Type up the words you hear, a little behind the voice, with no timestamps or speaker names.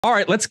All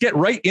right, let's get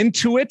right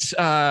into it.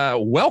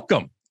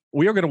 Welcome.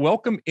 We are going to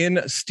welcome in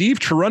Steve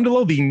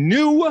Cherundolo,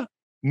 the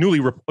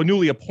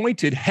newly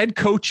appointed head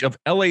coach of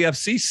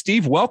LAFC.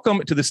 Steve,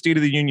 welcome to the State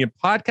of the Union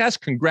podcast.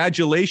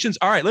 Congratulations.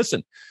 All right,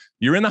 listen,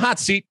 you're in the hot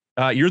seat.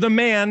 You're the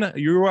man.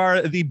 You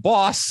are the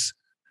boss.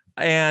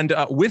 And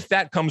with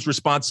that comes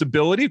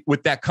responsibility.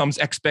 With that comes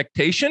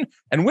expectation.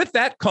 And with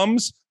that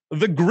comes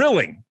the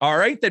grilling, all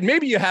right, that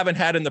maybe you haven't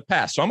had in the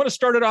past. So I'm going to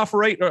start it off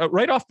right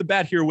off the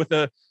bat here with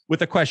a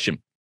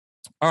question.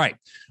 All right.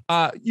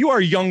 You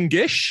are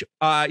youngish.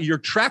 Your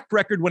track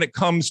record when it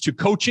comes to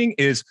coaching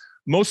is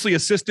mostly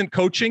assistant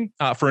coaching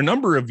for a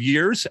number of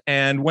years.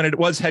 And when it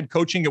was head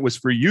coaching, it was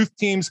for youth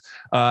teams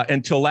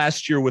until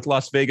last year with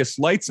Las Vegas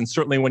Lights. And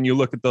certainly when you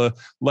look at the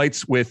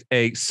Lights with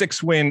a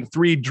 6-win,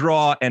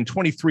 3-draw, and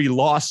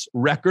 23-loss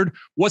record,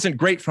 wasn't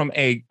great from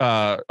a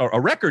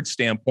record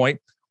standpoint.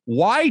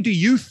 Why do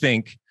you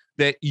think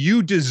that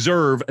you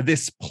deserve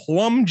this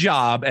plum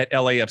job at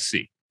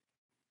LAFC?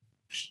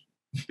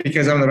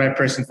 Because I'm the right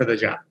person for the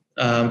job,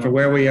 for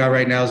where we are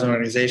right now as an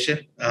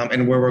organization,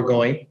 and where we're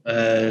going.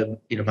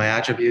 My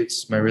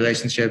attributes, my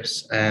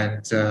relationships,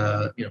 and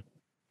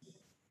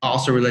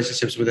also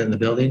relationships within the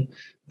building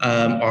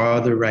are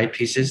the right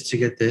pieces to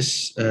get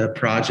this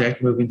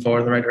project moving forward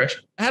in the right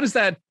direction. How does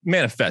that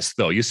manifest,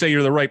 though? You say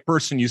you're the right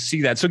person, you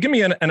see that. So give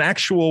me an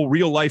actual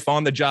real life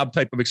on the job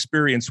type of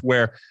experience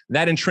where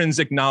that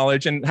intrinsic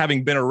knowledge and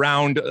having been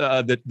around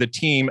the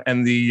team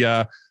and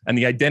the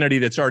identity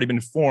that's already been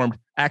formed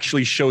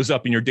actually shows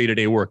up in your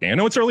day-to-day working. I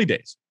know it's early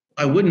days.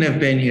 I wouldn't have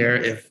been here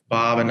if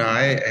Bob and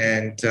I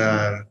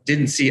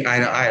didn't see eye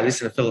to eye, at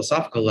least at a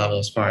philosophical level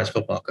as far as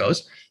football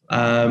goes.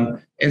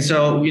 And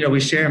so, we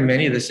share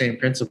many of the same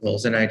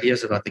principles and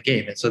ideas about the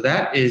game. And so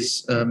that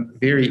is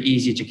very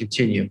easy to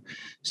continue.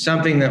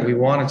 Something that we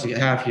wanted to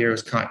have here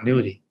is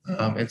continuity.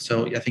 And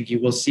so I think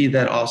you will see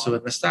that also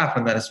in the staff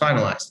when that is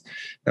finalized,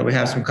 that we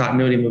have some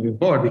continuity moving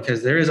forward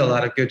because there is a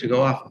lot of good to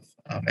go off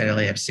of at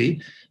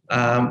LAFC.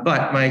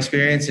 But my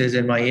experiences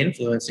and my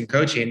influence in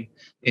coaching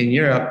in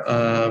Europe,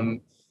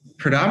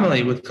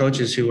 predominantly with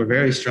coaches who were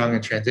very strong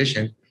in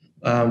transition,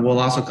 will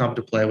also come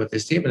to play with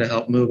this team and to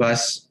help move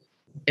us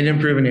and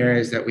improve in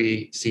areas that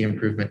we see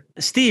improvement.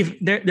 Steve,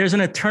 there's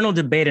an eternal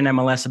debate in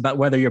MLS about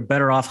whether you're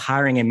better off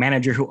hiring a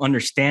manager who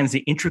understands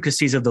the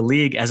intricacies of the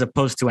league as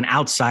opposed to an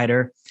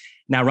outsider.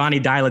 Now, Ronnie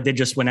Dyla did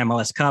just win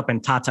MLS Cup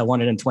and Tata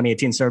won it in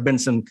 2018. So there have been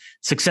some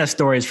success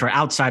stories for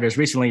outsiders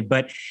recently.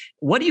 But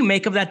what do you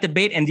make of that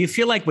debate? And do you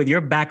feel like with your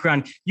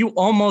background, you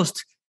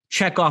almost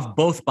check off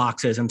both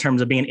boxes in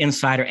terms of being an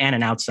insider and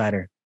an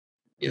outsider?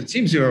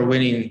 Teams who are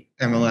winning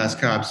MLS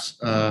Cups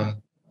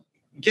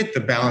get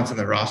the balance in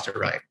the roster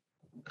right.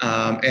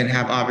 And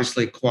have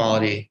obviously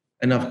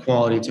enough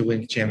quality to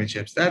win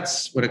championships.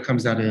 That's what it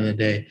comes down to in the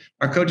day.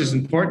 Our coach is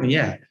important,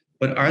 yeah,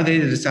 but are they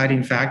the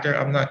deciding factor?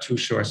 I'm not too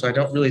sure. So I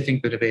don't really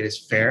think the debate is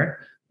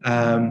fair.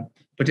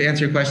 But to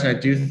answer your question, I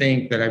do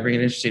think that I bring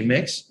an interesting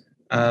mix.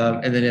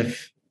 And then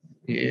if,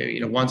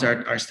 once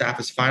our staff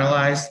is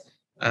finalized,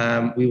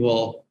 we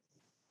will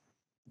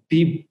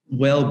be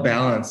well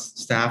balanced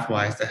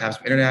staff-wise to have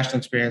some international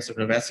experience, some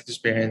domestic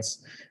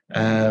experience,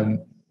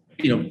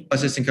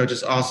 assistant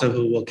coaches also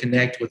who will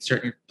connect with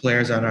certain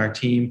players on our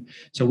team.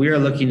 So we are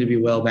looking to be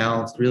well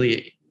balanced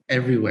really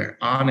everywhere,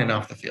 on and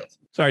off the field.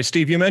 Sorry,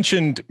 Steve, you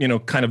mentioned,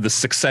 kind of the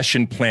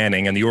succession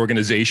planning and the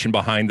organization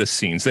behind the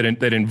scenes that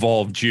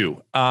involved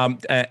you.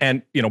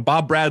 And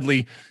Bob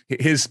Bradley,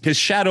 his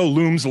shadow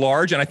looms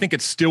large, and I think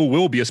it still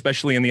will be,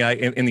 especially in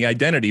the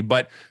identity,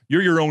 but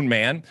you're your own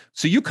man.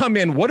 So you come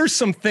in, what are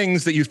some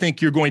things that you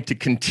think you're going to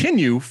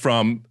continue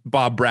from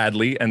Bob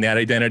Bradley and that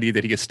identity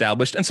that he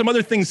established, and some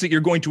other things that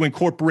you're going to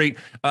incorporate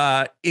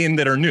in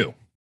that are new?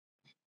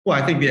 Well,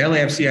 I think the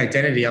LAFC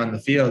identity on the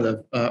field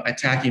of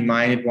attacking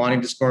minded,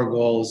 wanting to score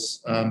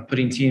goals,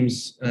 putting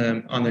teams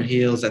on their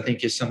heels, I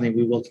think is something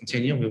we will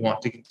continue. We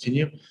want to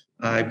continue.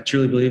 I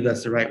truly believe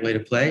that's the right way to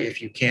play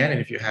if you can and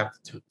if you have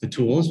the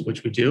tools,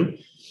 which we do.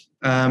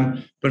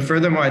 But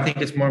furthermore, I think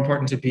it's more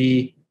important to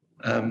be,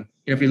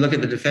 if you look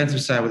at the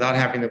defensive side without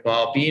having the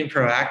ball, being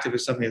proactive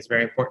is something that's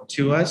very important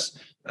to us.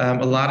 A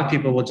lot of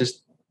people will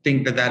just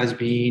think that is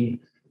being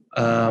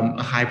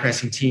a high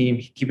pressing team,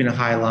 keeping a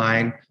high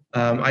line.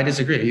 I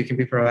disagree. You can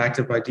be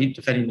proactive by deep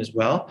defending as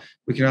well.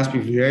 We can also be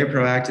very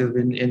proactive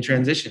in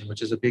transition,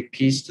 which is a big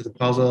piece to the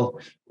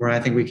puzzle where I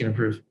think we can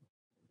improve.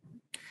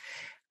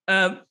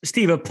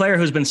 Steve, a player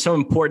who's been so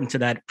important to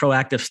that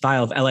proactive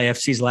style of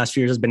LAFC's last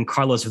few years has been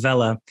Carlos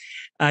Vela.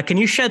 Can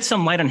you shed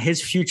some light on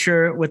his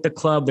future with the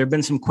club? There have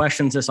been some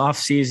questions this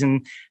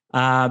offseason.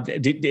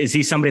 Is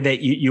he somebody that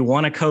you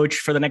want to coach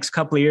for the next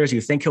couple of years? You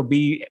think he'll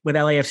be with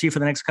LAFC for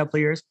the next couple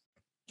of years?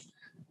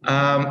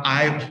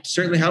 I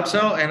certainly hope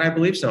so, and I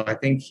believe so. I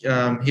think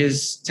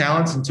his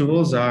talents and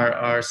tools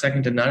are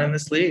second to none in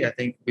this league. I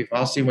think we've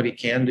all seen what he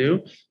can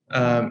do.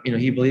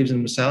 He believes in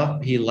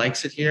himself. He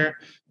likes it here.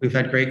 We've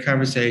had great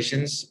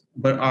conversations,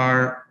 but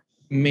our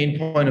main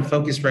point of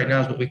focus right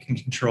now is what we can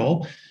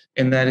control,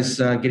 and that is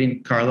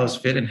getting Carlos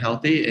fit and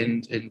healthy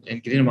and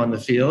getting him on the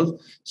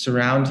field,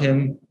 surround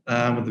him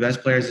with the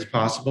best players as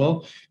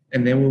possible,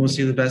 and then we will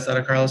see the best out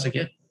of Carlos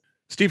again.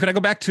 Steve, can I go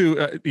back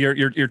to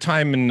your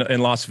time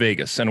in Las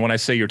Vegas? And when I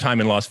say your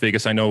time in Las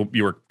Vegas, I know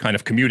you were kind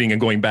of commuting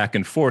and going back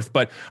and forth,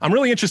 but I'm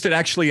really interested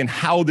actually in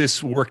how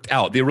this worked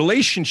out. The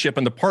relationship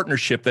and the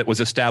partnership that was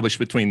established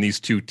between these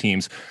two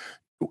teams.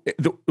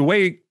 The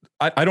way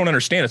I don't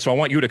understand it, so I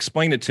want you to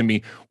explain it to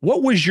me.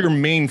 What was your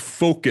main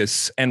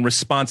focus and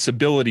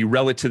responsibility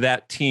relative to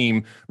that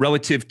team,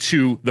 relative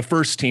to the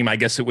first team, I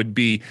guess it would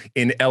be,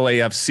 in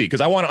LAFC? Because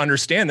I want to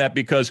understand that,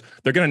 because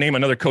they're going to name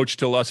another coach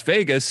to Las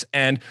Vegas,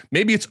 and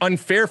maybe it's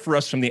unfair for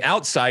us from the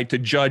outside to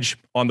judge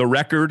on the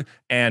record,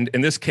 and in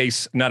this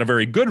case, not a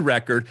very good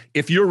record,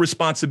 if your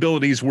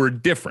responsibilities were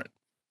different.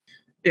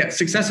 Yeah,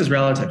 success is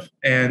relative.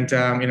 And,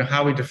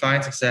 how we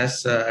define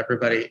success,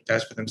 everybody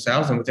does for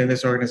themselves. And within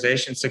this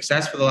organization,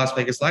 success for the Las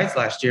Vegas Lights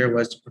last year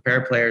was to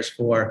prepare players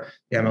for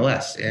the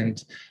MLS.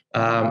 And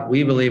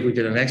we believe we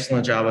did an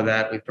excellent job of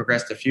that. We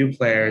progressed a few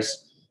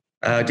players.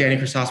 Danny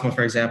Crisosimo,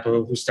 for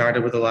example, who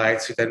started with the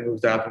Lights, who then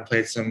moved up and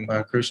played some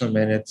crucial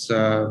minutes.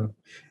 Fall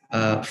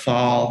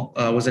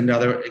was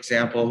another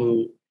example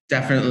who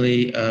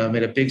definitely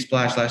made a big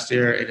splash last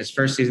year in his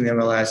first season in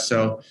the MLS.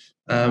 So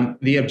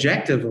the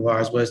objective of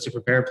ours was to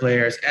prepare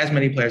players, as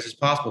many players as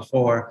possible,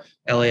 for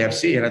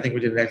LAFC. And I think we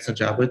did an excellent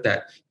job with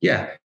that.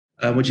 Yeah.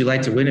 Would you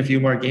like to win a few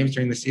more games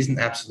during the season?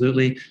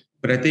 Absolutely.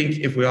 But I think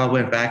if we all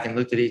went back and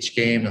looked at each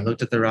game and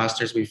looked at the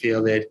rosters we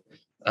fielded,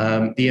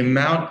 the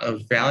amount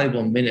of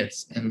valuable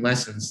minutes and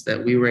lessons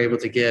that we were able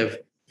to give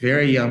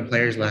very young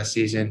players last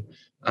season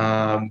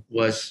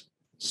was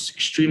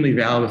extremely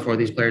valuable for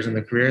these players in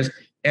their careers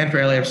and for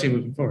LAFC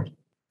moving forward.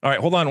 All right,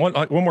 hold on.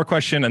 One more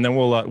question, and then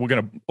we're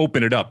going to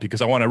open it up,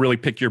 because I want to really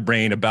pick your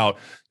brain about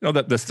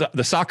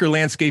the soccer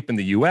landscape in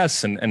the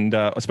U.S. and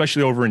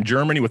especially over in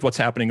Germany with what's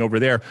happening over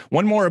there.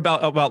 One more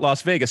about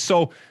Las Vegas.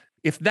 So,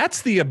 if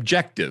that's the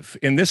objective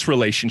in this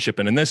relationship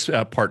and in this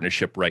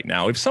partnership right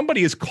now, if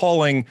somebody is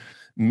calling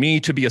me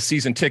to be a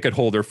season ticket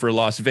holder for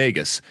Las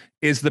Vegas,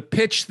 is the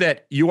pitch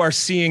that you are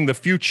seeing the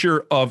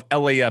future of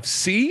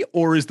LAFC,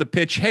 or is the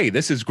pitch, hey,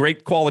 this is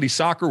great quality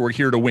soccer, we're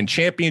here to win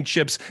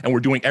championships, and we're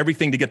doing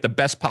everything to get the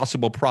best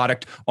possible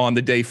product on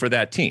the day for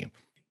that team?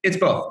 It's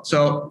both.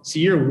 So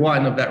year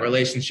one of that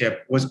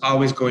relationship was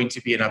always going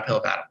to be an uphill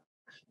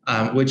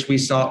battle, which we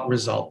saw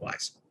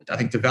result-wise. I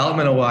think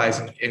developmental-wise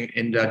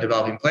in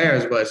developing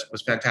players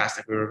was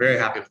fantastic. We were very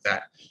happy with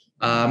that.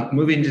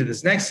 Moving into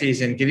this next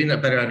season, getting a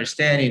better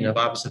understanding of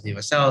obviously the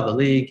USL, the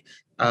league,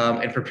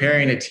 and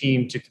preparing a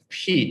team to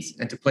compete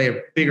and to play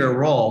a bigger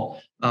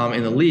role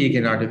in the league,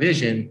 in our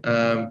division,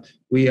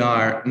 we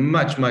are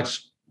much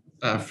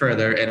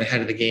further and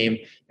ahead of the game.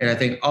 And I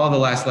think all the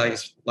Las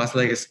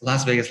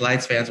Vegas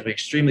Lights fans will be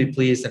extremely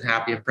pleased and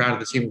happy and proud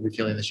of the team we'll be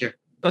feeling this year.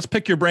 Let's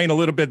pick your brain a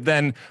little bit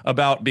then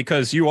about,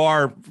 because you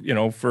are,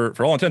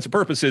 for all intents and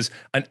purposes,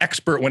 an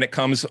expert when it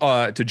comes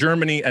to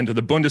Germany and to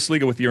the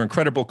Bundesliga with your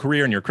incredible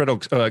career and your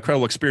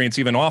incredible experience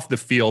even off the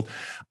field.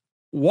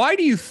 Why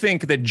do you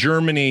think that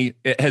Germany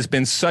has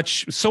been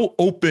so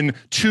open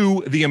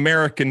to the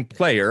American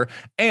player?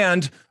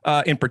 And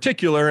in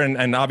particular,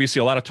 and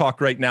obviously a lot of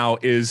talk right now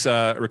is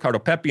Ricardo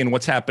Pepi and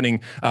what's happening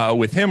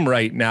with him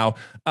right now.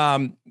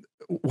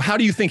 How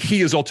do you think he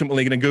is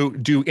ultimately going to go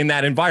do in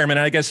that environment?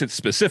 And I guess it's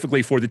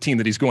specifically for the team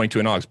that he's going to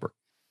in Augsburg.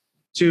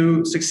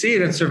 To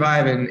succeed and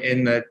survive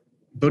in the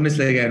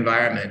Bundesliga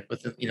environment,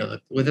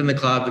 within the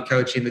club, the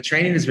coaching, the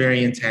training is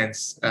very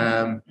intense.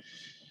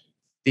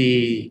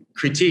 The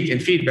critique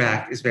and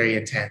feedback is very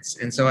intense.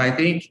 And so I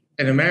think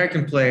an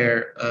American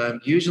player,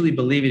 usually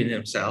believing in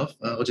himself,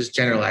 we'll just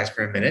generalize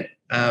for a minute,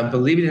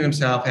 believing in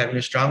himself, having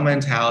a strong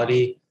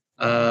mentality,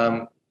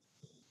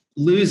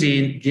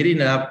 losing,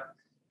 getting up,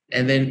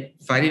 and then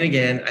fighting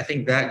again, I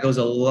think that goes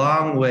a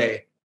long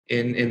way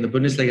in the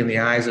Bundesliga in the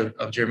eyes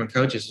of German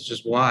coaches. It's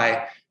just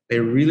why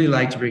they really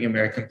like to bring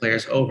American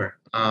players over.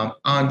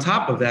 On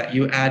top of that,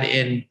 you add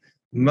in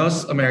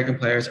most American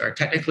players are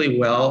technically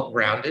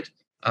well-rounded,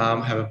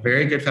 have a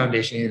very good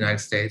foundation in the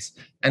United States,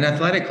 and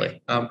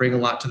athletically bring a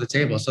lot to the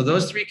table. So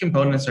those three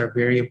components are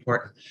very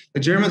important. The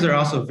Germans are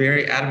also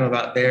very adamant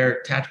about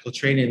their tactical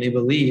training. They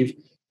believe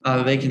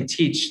they can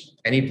teach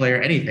any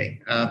player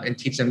anything and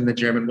teach them in the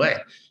German way.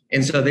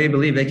 And so they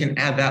believe they can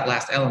add that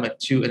last element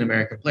to an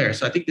American player.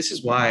 So I think this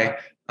is why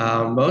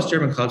most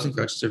German clubs and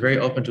coaches are very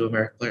open to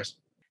American players.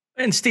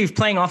 And Steve,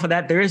 playing off of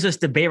that, there is this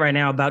debate right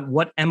now about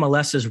what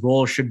MLS's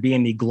role should be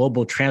in the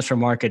global transfer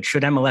market.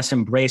 Should MLS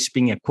embrace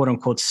being a quote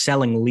unquote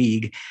selling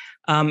league?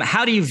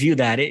 How do you view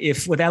that?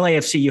 If with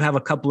LAFC, you have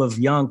a couple of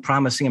young,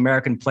 promising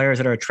American players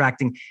that are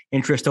attracting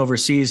interest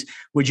overseas,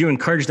 would you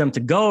encourage them to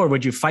go, or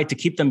would you fight to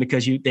keep them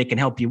because they can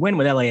help you win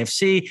with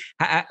LAFC?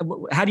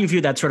 How do you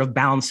view that sort of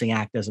balancing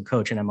act as a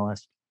coach in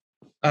MLS?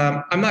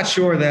 I'm not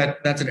sure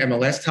that that's an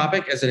MLS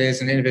topic as it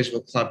is an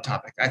individual club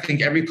topic. I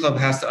think every club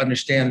has to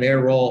understand their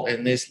role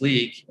in this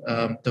league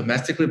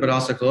domestically, but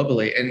also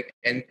globally,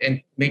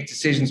 and make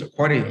decisions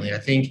accordingly. I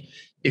think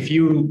if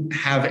you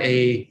have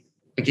a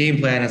game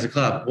plan as a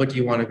club, what do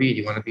you want to be? Do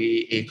you want to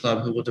be a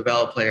club who will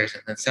develop players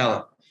and then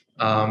sell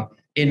them?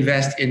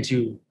 invest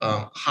into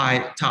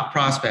high top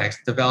prospects,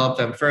 develop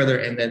them further,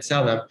 and then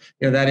sell them.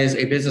 That is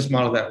a business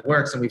model that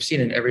works, and we've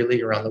seen in every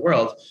league around the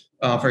world.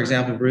 For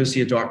example,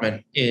 Borussia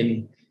Dortmund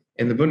in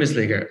the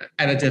Bundesliga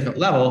at a different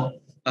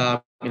level.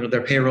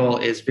 Their payroll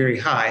is very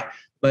high,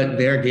 but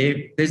their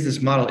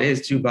business model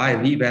is to buy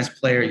the best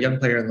young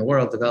player in the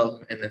world, develop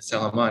them, and then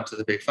sell them on to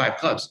the big 5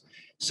 clubs.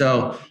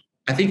 So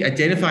I think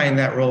identifying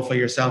that role for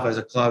yourself as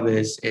a club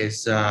is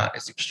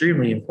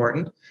extremely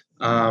important.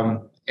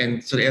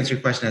 And so to answer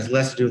your question, it has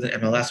less to do with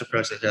an MLS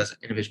approach than it does an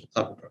individual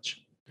club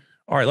approach.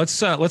 All right,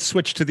 let's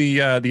switch to the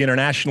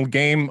international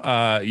game.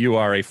 You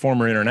are a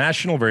former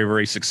international, very,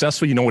 very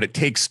successful. You know what it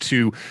takes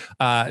to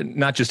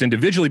not just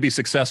individually be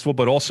successful,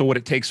 but also what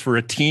it takes for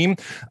a team.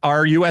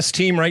 Our U.S.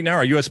 team right now,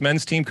 our U.S.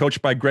 men's team,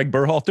 coached by Greg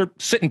Berhalter,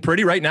 sitting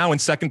pretty right now in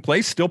second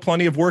place. Still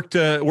plenty of work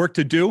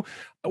to do.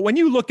 When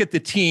you look at the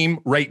team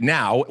right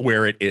now,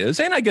 where it is,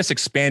 and I guess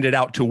expand it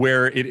out to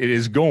where it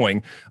is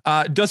going,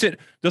 does it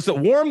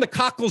warm the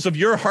cockles of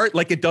your heart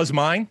like it does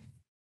mine?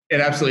 It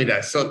absolutely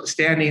does. So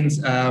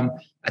standings,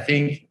 I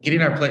think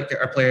getting our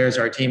players,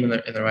 our team in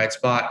the right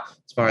spot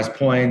as far as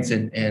points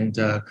and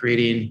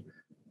creating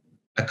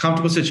a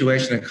comfortable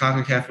situation in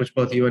CONCACAF, which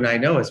both you and I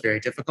know is very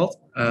difficult,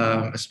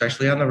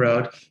 especially on the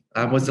road,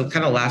 was the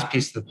kind of last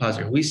piece of the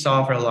puzzle. We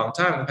saw for a long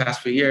time in the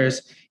past few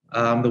years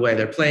the way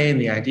they're playing,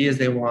 the ideas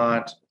they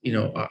want,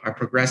 are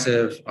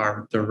progressive,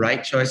 are the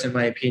right choice, in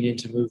my opinion,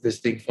 to move this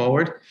thing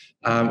forward.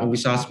 And we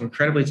saw some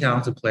incredibly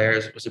talented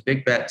players. It was a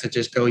big bet to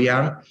just go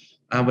young.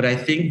 But I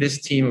think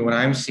this team, and what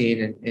I'm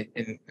seeing,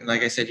 and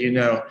like I said,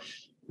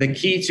 the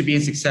key to being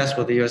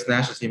successful with the U.S.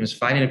 national team is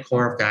finding a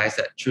core of guys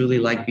that truly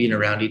like being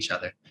around each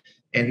other.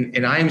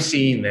 And I'm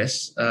seeing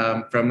this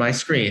from my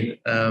screen.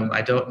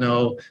 I don't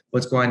know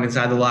what's going on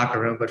inside the locker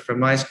room, but from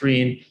my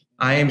screen,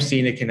 I am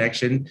seeing a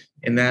connection,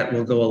 and that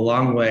will go a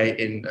long way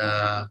in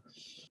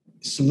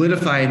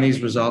solidifying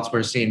these results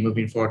we're seeing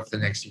moving forward for the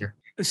next year.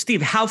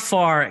 Steve, how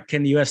far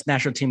can the U.S.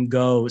 national team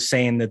go,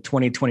 say, in the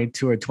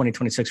 2022 or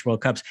 2026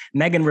 World Cups?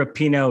 Megan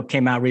Rapinoe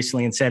came out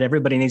recently and said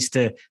everybody needs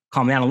to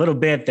calm down a little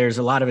bit. There's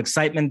a lot of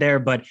excitement there,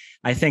 but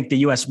I think the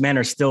U.S. men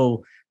are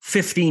still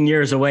 15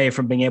 years away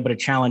from being able to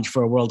challenge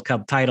for a World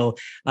Cup title.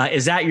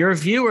 Is that your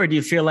view, or do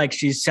you feel like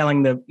she's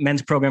selling the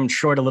men's program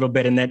short a little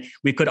bit, and that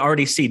we could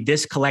already see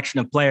this collection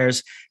of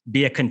players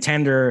be a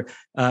contender,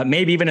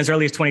 maybe even as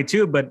early as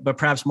 22, but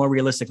perhaps more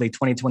realistically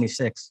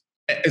 2026?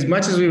 As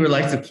much as we would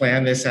like to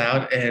plan this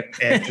out and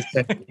to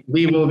say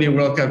we will be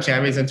World Cup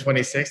champions in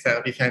 26, that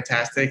would be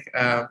fantastic.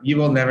 You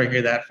will never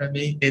hear that from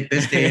me.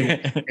 This game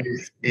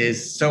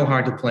is so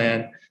hard to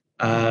plan.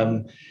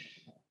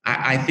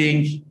 I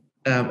think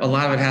a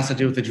lot of it has to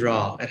do with the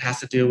draw. It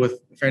has to do with,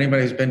 for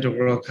anybody who's been to a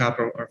World Cup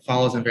or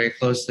follows them very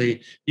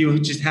closely, you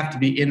just have to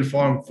be in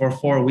form for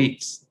 4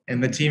 weeks.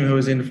 And the team who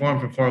is in form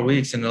for 4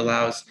 weeks and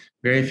allows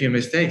very few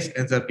mistakes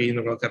ends up being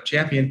the World Cup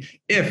champion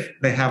if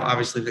they have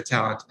obviously the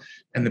talent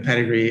and the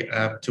pedigree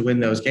to win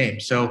those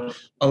games. So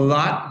a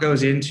lot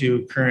goes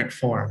into current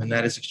form, and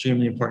that is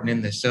extremely important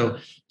in this. So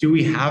do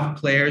we have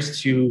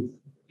players to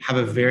have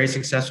a very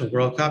successful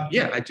World Cup?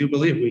 Yeah, I do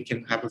believe we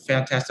can have a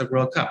fantastic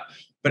World Cup.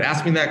 But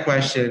ask me that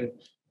question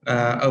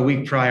a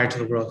week prior to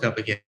the World Cup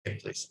again,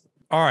 please.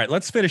 All right,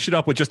 let's finish it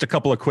up with just a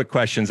couple of quick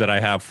questions that I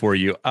have for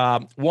you.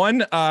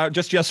 One,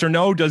 just yes or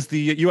no, does the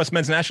U.S.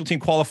 men's national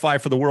team qualify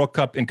for the World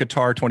Cup in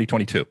Qatar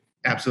 2022?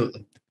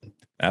 Absolutely.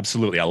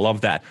 Absolutely. I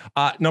love that.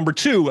 Number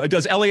two,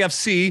 does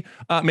LAFC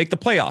make the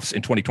playoffs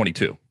in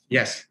 2022?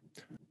 Yes.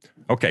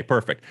 Okay,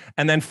 perfect.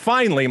 And then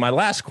finally, my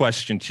last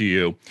question to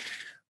you.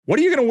 What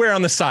are you going to wear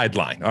on the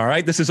sideline? All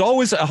right. This is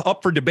always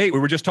up for debate. We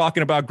were just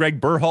talking about Greg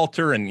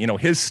Berhalter and,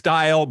 his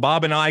style.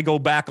 Bob and I go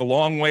back a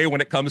long way when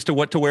it comes to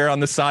what to wear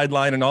on the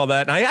sideline and all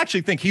that. And I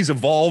actually think he's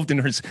evolved in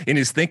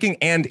his thinking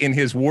and in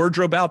his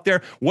wardrobe out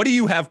there. What do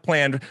you have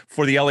planned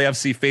for the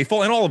LAFC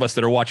faithful and all of us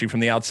that are watching from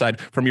the outside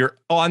from your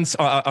on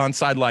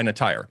sideline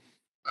attire?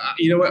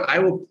 You know what? I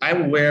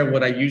will wear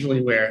what I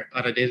usually wear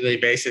on a day-to-day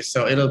basis.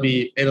 So it'll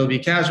be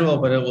casual,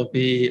 but it will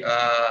be,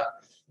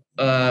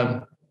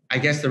 I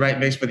guess, the right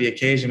mix for the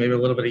occasion, maybe a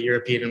little bit of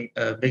European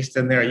mixed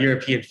in there,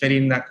 European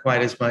fitting, not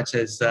quite as much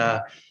as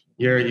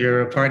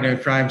your partner in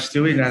crime,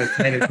 Stewie, not as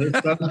tight as his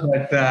stuff,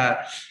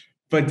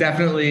 but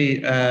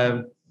definitely,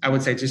 I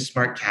would say just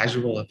smart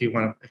casual if you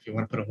want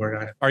to put a word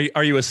on it.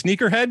 Are you a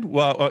sneakerhead?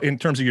 Well, in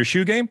terms of your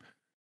shoe game?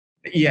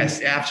 Yes.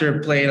 After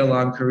playing a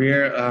long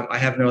career, I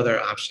have no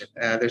other option.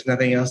 There's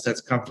nothing else that's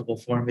comfortable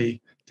for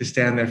me to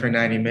stand there for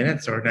 90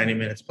 minutes or 90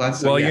 minutes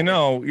plus. So, well,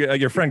 yeah.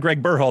 Your friend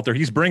Greg Berhalter,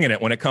 he's bringing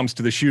it when it comes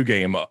to the shoe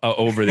game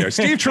over there.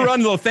 Steve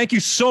Cherundolo, thank you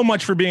so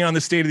much for being on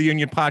the State of the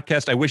Union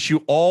podcast. I wish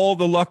you all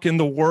the luck in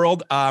the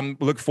world. We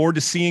look forward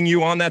to seeing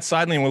you on that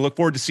sideline. We look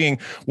forward to seeing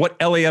what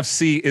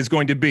LAFC is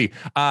going to be.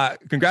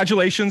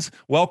 Congratulations.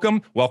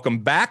 Welcome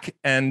back,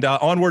 and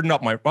onward and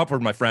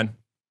upward, my friend.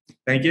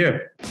 Thank you.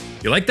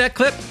 You like that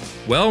clip?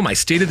 Well, my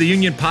State of the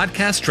Union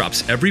podcast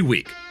drops every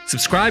week.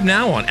 Subscribe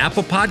now on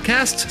Apple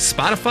Podcasts,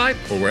 Spotify,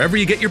 or wherever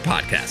you get your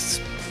podcasts.